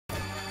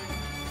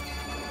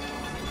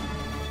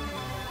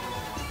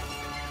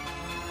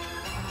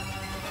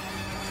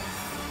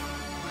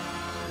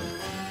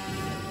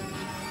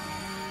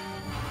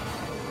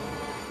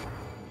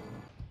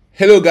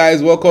Hello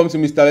guys, welcome to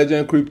Mr.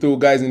 Legend Crypto.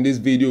 Guys, in this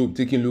video, we're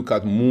taking a look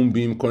at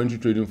MoonBeam currently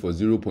trading for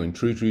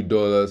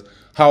 $0.33.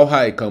 How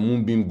high can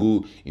MoonBeam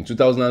go in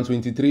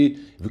 2023?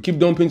 If we keep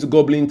dumping to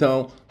Goblin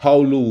Town, how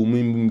low will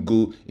MoonBeam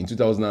go in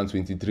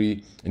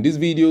 2023? In this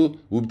video,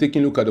 we'll be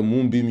taking a look at the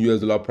MoonBeam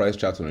US dollar price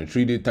chart on a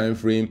 3-day time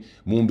frame.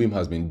 MoonBeam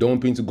has been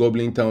dumping to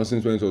Goblin Town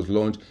since when it was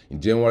launched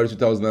in January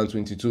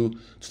 2022.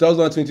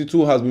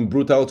 2022 has been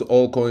brutal to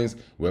all coins.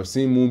 We have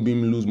seen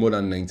MoonBeam lose more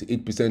than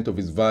 98% of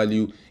its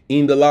value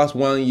in the last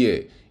 1 year.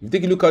 If you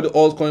take a look at the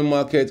altcoin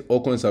market,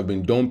 altcoins have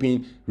been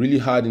dumping really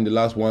hard in the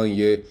last 1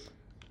 year.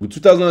 Will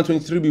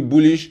 2023 be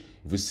bullish?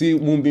 If we see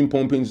MoonBeam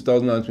pumping in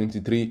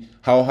 2023,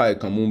 how high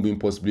can MoonBeam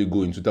possibly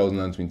go in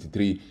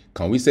 2023?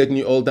 Can we set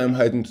new all-time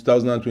height in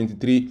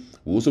 2023?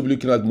 We'll also be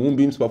looking at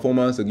MoonBeam's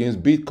performance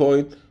against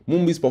Bitcoin,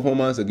 MoonBeam's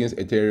performance against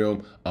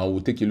Ethereum, and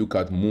we'll take a look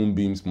at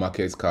MoonBeam's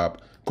market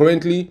cap.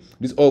 Currently,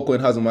 this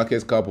altcoin has a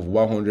market cap of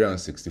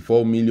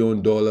 $164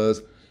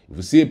 million. If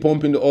we see a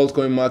pump in the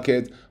altcoin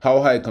market,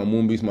 how high can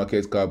MoonBeam's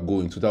market cap go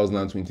in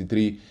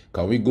 2023?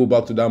 Can we go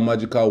back to that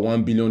magical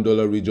 $1 billion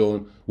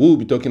region? We'll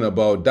be talking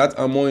about that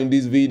and more in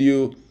this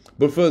video.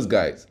 But first,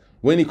 guys,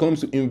 when it comes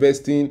to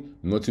investing,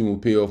 nothing will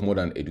pay off more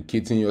than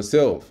educating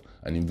yourself.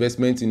 An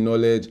investment in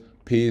knowledge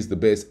pays the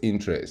best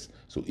interest.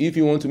 So if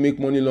you want to make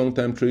money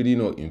long-term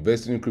trading or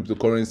investing in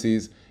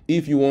cryptocurrencies,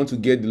 if you want to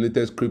get the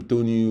latest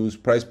crypto news,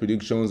 price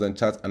predictions, and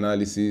chart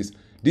analysis,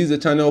 this is a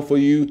channel for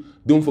you.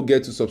 Don't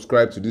forget to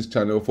subscribe to this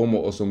channel for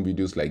more awesome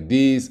videos like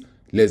this.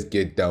 Let's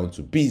get down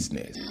to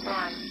business.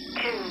 1,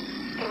 2,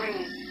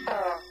 3, 4,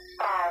 5.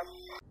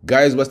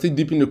 Guys, we're still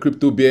deep in the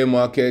crypto bear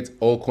market.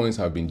 All coins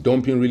have been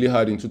dumping really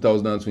hard in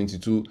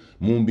 2022.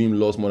 MoonBeam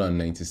lost more than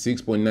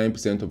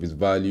 96.9% of its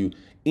value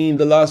in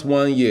the last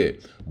 1 year.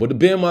 But the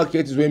bear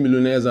market is where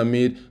millionaires are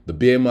made. The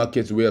bear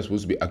market is where you're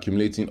supposed to be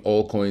accumulating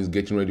all coins,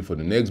 getting ready for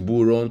the next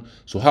bull run.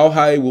 So how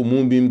high will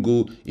MoonBeam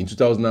go in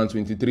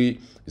 2023?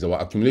 Is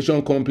our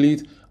accumulation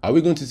complete? Are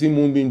we going to see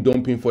MoonBeam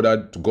dumping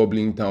further to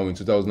Goblin Town in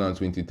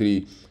 2023?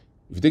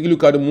 If you take a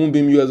look at the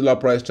MoonBeam US dollar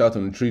price chart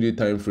on a 3-day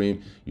time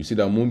frame, you see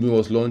that MoonBeam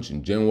was launched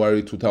in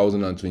January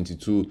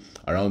 2022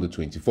 around the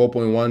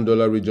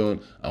 $24.1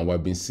 region, and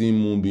we've been seeing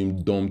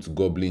MoonBeam dump to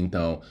Goblin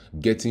Town,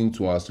 getting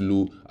to as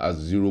low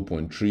as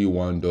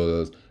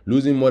 $0.31,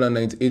 losing more than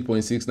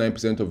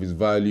 98.69% of its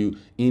value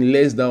in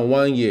less than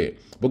 1 year.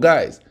 But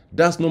guys,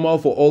 that's normal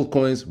for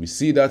altcoins. We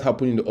see that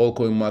happen in the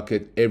altcoin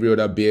market, every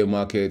other bear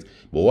market.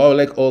 But what I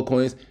like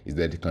altcoins is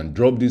that they can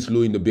drop this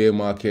low in the bear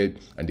market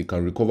and they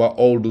can recover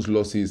all those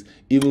losses,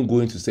 even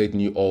going to set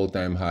new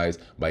all-time highs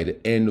by the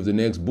end of the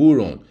next bull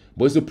run.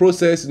 But it's a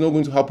process. It's not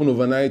going to happen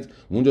overnight.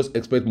 We won't just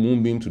expect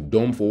MoonBeam to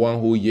dump for 1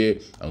 whole year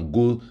and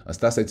go and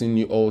start setting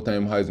new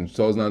all-time highs in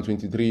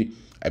 2023.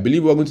 I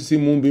believe we're going to see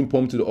MoonBeam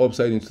pump to the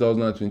upside in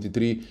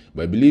 2023,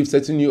 but I believe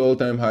setting new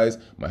all-time highs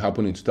might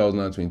happen in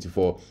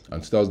 2024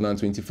 and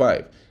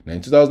 2025. Now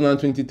in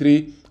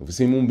 2023, if we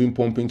see MoonBeam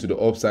pumping to the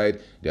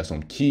upside, there are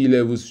some key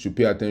levels you should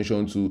pay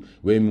attention to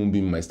where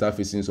MoonBeam might start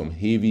facing some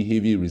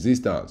heavy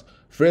resistance.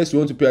 First, you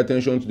want to pay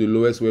attention to the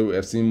lowest where we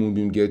have seen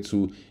MoonBeam get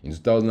to in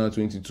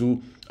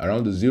 2022,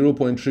 around the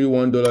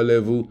 $0.31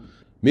 level.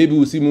 Maybe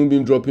we'll see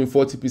MoonBeam dropping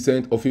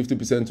 40% or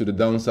 50% to the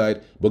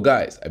downside. But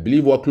guys, I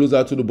believe we're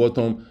closer to the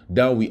bottom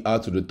than we are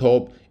to the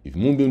top. If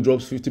MoonBeam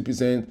drops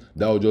 50%,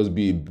 that will just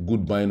be a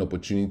good buying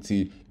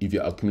opportunity if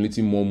you're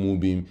accumulating more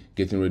MoonBeam,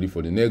 getting ready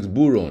for the next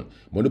bull run.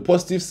 But on the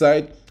positive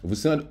side, if we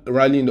see a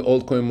rally in the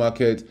altcoin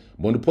market,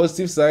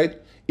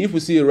 if we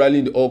see a rally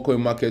in the altcoin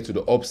market to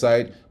the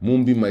upside,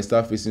 MoonBeam might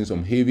start facing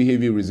some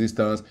heavy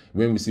resistance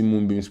when we see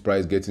MoonBeam's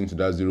price getting to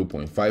that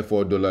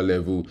 $0.54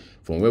 level.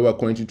 From where we're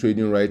currently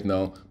trading right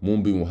now,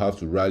 MoonBeam will have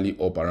to rally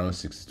up around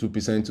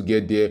 62% to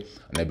get there.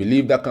 And I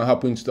believe that can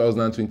happen in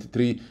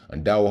 2023,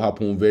 and that will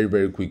happen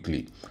very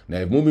quickly. Now,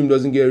 if MoonBeam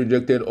doesn't get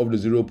rejected off the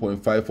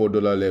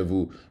 $0.54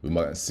 level, we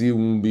might see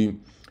MoonBeam.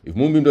 If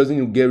MoonBeam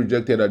doesn't get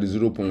rejected at the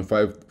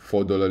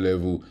 $0.54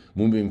 level,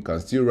 MoonBeam can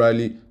still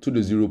rally to the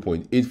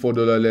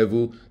 $0.84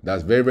 level.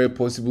 That's very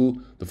possible.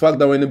 The fact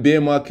that we're in the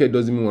bear market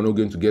doesn't mean we're not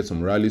going to get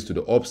some rallies to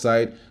the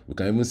upside. We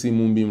can even see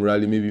MoonBeam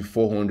rally maybe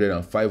 400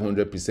 and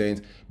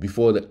 500%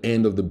 before the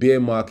end of the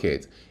bear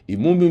market. If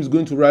MoonBeam is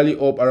going to rally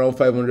up around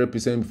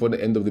 500% before the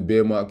end of the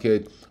bear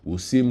market, we'll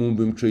see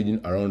MoonBeam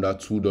trading around that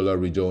 $2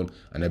 region.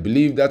 And I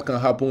believe that can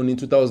happen in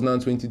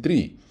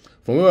 2023.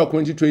 From where we're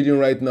currently trading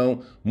right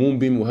now,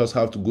 MoonBeam will also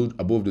have to go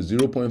above the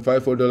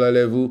 $0.54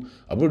 level,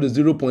 above the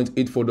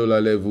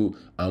 $0.84 level,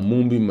 and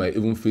MoonBeam might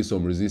even face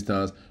some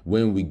resistance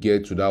when we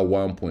get to that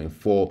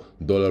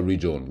 $1.4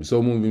 region. We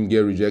saw MoonBeam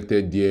get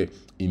rejected there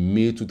in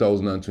May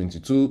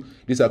 2022.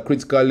 These are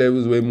critical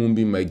levels where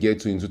MoonBeam might get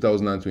to in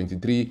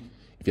 2023.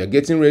 If you're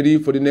getting ready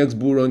for the next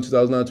bull run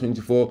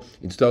 2024,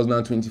 in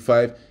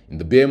 2025, in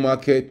the bear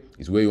market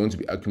is where you want to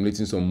be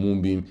accumulating some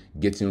MoonBeam,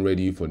 getting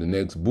ready for the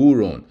next bull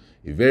run.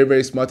 A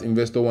very smart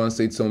investor once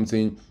said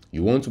something: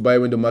 You want to buy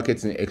when the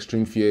market's in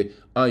extreme fear,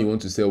 and you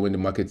want to sell when the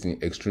market's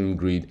in extreme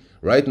greed.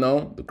 Right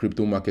now, the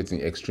crypto market's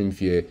in extreme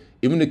fear.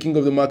 Even the king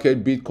of the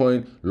market,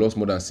 Bitcoin, lost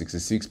more than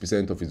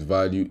 66% of its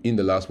value in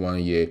the last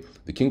 1 year.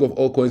 The king of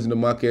all coins in the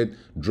market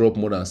dropped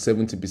more than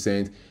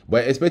 70%.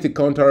 But I expect a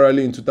counter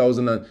rally in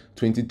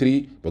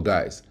 2023. But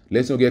guys,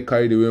 let's not get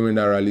carried away when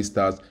that rally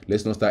starts.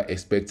 Let's not start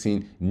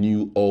expecting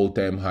new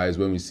all-time highs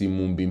when we see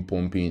MoonBeam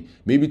pumping,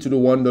 maybe to the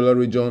 $1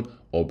 region,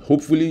 or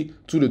hopefully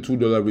to the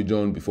 $2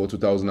 region before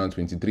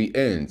 2023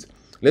 ends.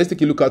 Let's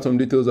take a look at some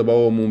details about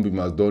what MoonBeam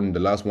has done in the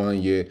last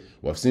 1 year.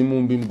 We've seen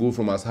MoonBeam go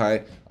from as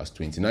high as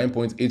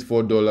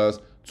 $29.84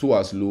 to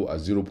as low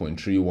as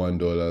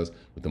 $0.31.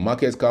 With a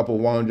market cap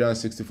of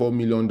 $164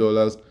 million,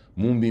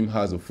 MoonBeam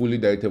has a fully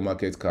directed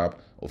market cap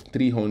of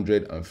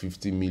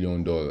 $350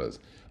 million.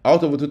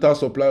 Out of a total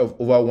supply of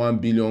over 1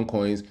 billion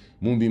coins,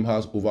 MoonBeam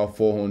has over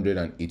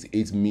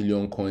 488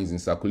 million coins in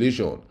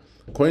circulation.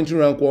 Currently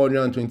ranked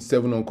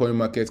 127 on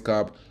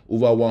CoinMarketCap,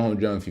 over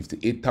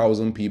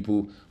 158,000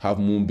 people have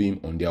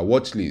MoonBeam on their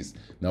watch list.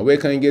 Now, where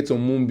can you get some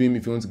MoonBeam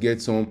if you want to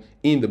get some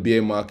in the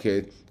bear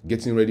market,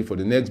 getting ready for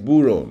the next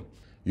bull run?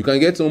 You can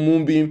get some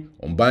MoonBeam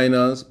on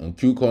Binance, on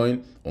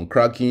KuCoin, on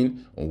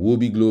Kraken, on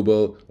Wobi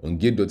Global, on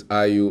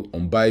Gate.io,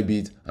 on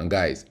Bybit, and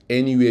guys,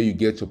 anywhere you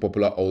get your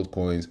popular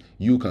altcoins,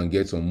 you can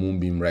get some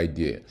MoonBeam right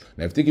there.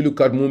 Now, if you take a look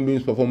at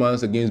MoonBeam's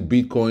performance against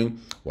Bitcoin,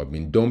 we've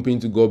been dumping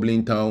to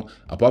Goblin Town.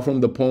 Apart from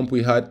the pump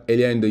we had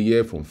earlier in the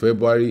year from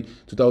February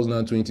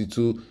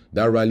 2022,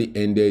 that rally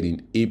ended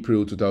in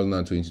April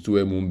 2022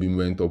 where MoonBeam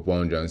went up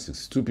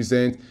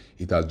 162%.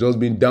 It has just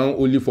been down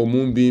only for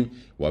MoonBeam.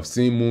 We have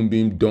seen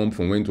MoonBeam dump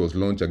from when it was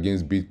launched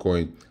against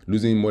Bitcoin,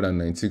 losing more than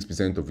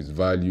 96% of its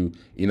value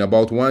in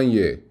about 1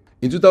 year.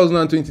 In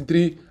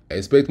 2023, I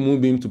expect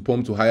MoonBeam to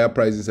pump to higher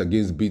prices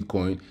against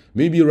Bitcoin,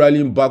 maybe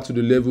rallying back to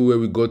the level where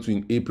we got to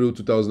in April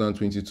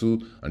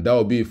 2022, and that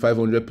will be a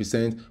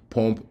 500%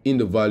 pump in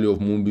the value of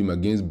MoonBeam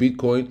against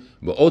Bitcoin.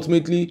 But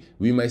ultimately,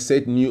 we might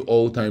set new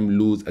all-time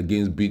lows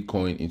against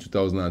Bitcoin in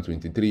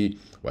 2023.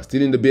 We're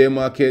still in the bear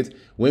market.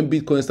 When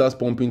Bitcoin starts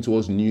pumping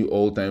towards new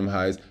all-time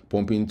highs,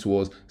 pumping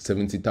towards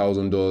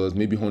 $70,000,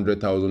 maybe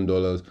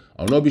 $100,000,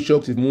 I'll not be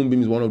shocked if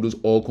MoonBeam is one of those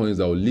altcoins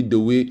that will lead the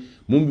way.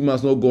 MoonBeam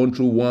has not gone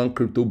through one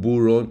crypto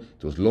bull run.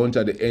 It was launched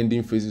at the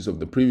ending phases of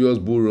the previous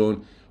bull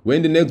run.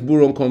 When the next bull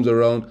run comes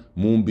around,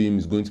 MoonBeam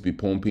is going to be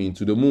pumping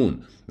to the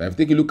moon. Now, if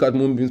you take a look at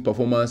MoonBeam's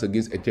performance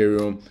against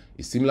Ethereum,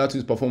 it's similar to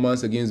its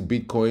performance against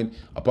Bitcoin.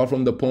 Apart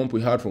from the pump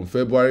we had from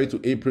February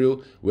to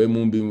April, where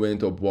MoonBeam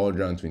went up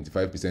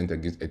 125%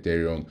 against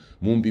Ethereum,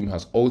 MoonBeam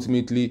has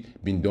ultimately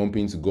been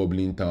dumping to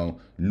Goblin Town,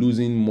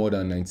 losing more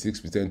than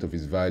 96% of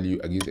its value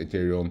against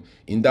Ethereum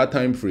in that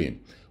time frame.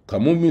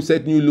 Can MoonBeam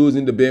set new lows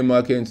in the bear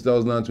market in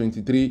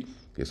 2023?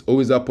 There's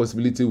always that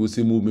possibility we'll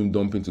see MoonBeam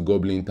dumping to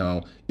Goblin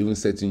Town, even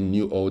setting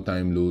new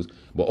all-time lows.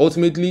 But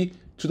ultimately,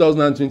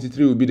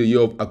 2023 will be the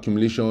year of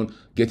accumulation,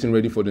 getting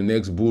ready for the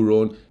next bull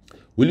run.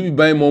 Will you be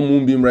buying more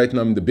MoonBeam right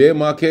now in the bear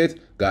market?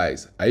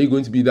 Guys, are you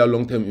going to be that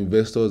long-term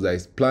investor that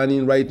is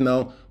planning right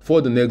now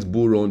for the next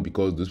bull run?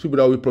 Because those people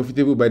that will be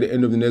profitable by the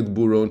end of the next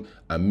bull run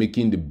are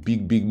making the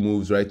big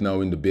moves right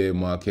now in the bear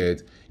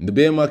market. In the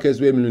bear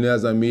markets where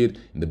millionaires are made,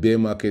 in the bear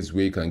markets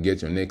where you can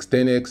get your next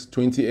 10x,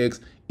 20x,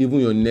 even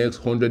your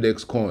next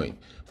 100x coin.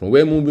 From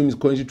where MoonBeam is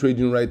currently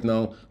trading right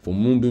now, for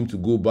MoonBeam to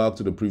go back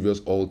to the previous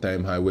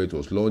all-time high where it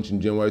was launched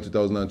in January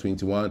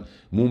 2021,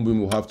 MoonBeam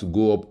will have to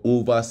go up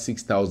over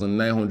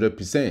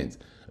 6,900%.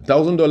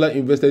 $1,000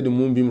 invested in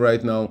MoonBeam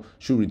right now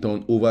should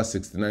return over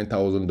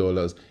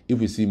 $69,000 if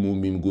we see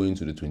MoonBeam going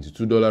to the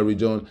 $22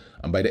 region.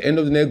 And by the end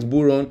of the next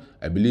bull run,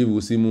 I believe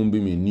we'll see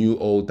MoonBeam in new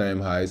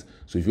all-time highs.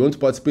 So if you want to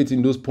participate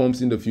in those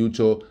pumps in the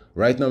future,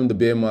 right now in the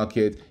bear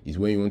market is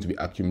when you want to be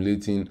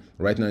accumulating.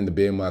 Right now in the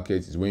bear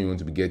market is when you want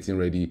to be getting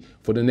ready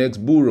for the next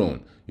bull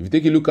run. If you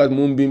take a look at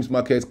MoonBeam's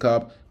market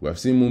cap, we have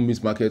seen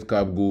MoonBeam's market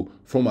cap go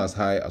from as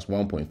high as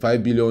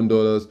 $1.5 billion,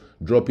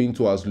 dropping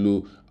to as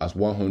low as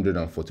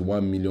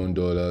 $141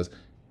 million.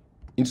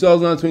 In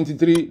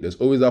 2023, there's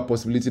always that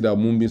possibility that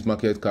MoonBeam's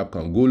market cap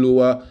can go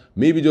lower.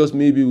 Maybe, just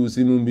maybe, we'll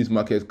see MoonBeam's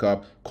market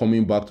cap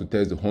coming back to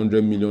test the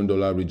 $100 million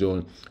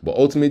region. But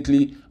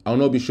ultimately, I'll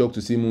not be shocked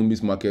to see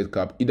MoonBeam's market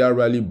cap either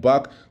rally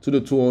back to the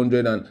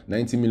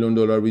 $290 million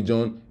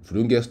region. If we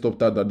don't get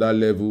stopped at that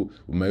level,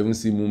 we might even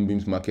see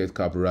MoonBeam's market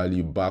cap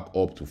rally back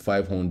up to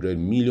 $500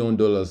 million.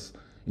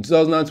 In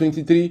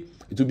 2023,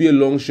 it will be a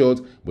long shot,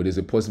 but there's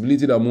a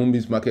possibility that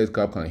MoonBeam's market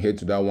cap can head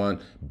to that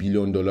 $1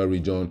 billion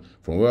region.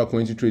 From where we're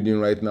currently trading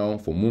right now,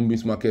 for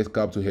MoonBeam's market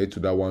cap to head to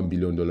that $1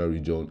 billion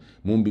region,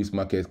 MoonBeam's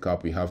market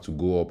cap will have to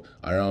go up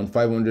around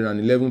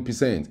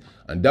 511%.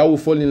 And that will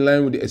fall in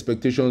line with the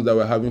expectations that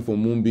we're having for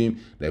MoonBeam.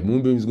 Like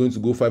MoonBeam is going to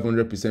go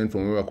 500%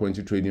 from where we're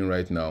currently trading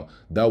right now.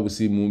 That will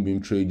see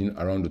MoonBeam trading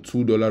around the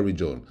 $2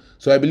 region.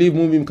 So I believe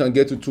MoonBeam can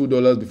get to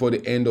 $2 before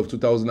the end of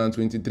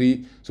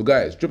 2023. So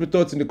guys, drop your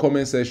thoughts in the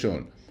comment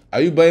section. Are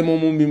you buying more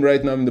MoonBeam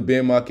right now in the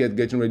bear market,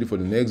 getting ready for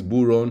the next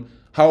bull run?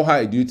 How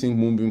high do you think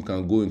MoonBeam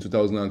can go in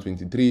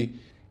 2023?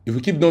 If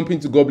we keep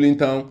dumping to Goblin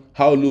Town,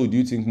 how low do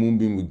you think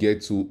MoonBeam will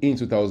get to in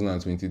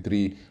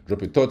 2023?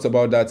 Drop your thoughts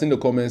about that in the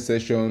comment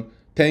section.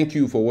 Thank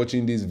you for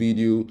watching this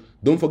video.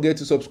 Don't forget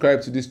to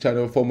subscribe to this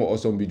channel for more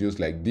awesome videos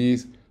like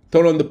this.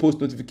 Turn on the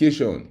post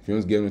notification if you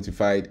want to get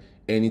notified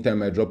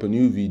anytime I drop a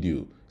new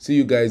video. See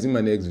you guys in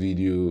my next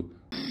video.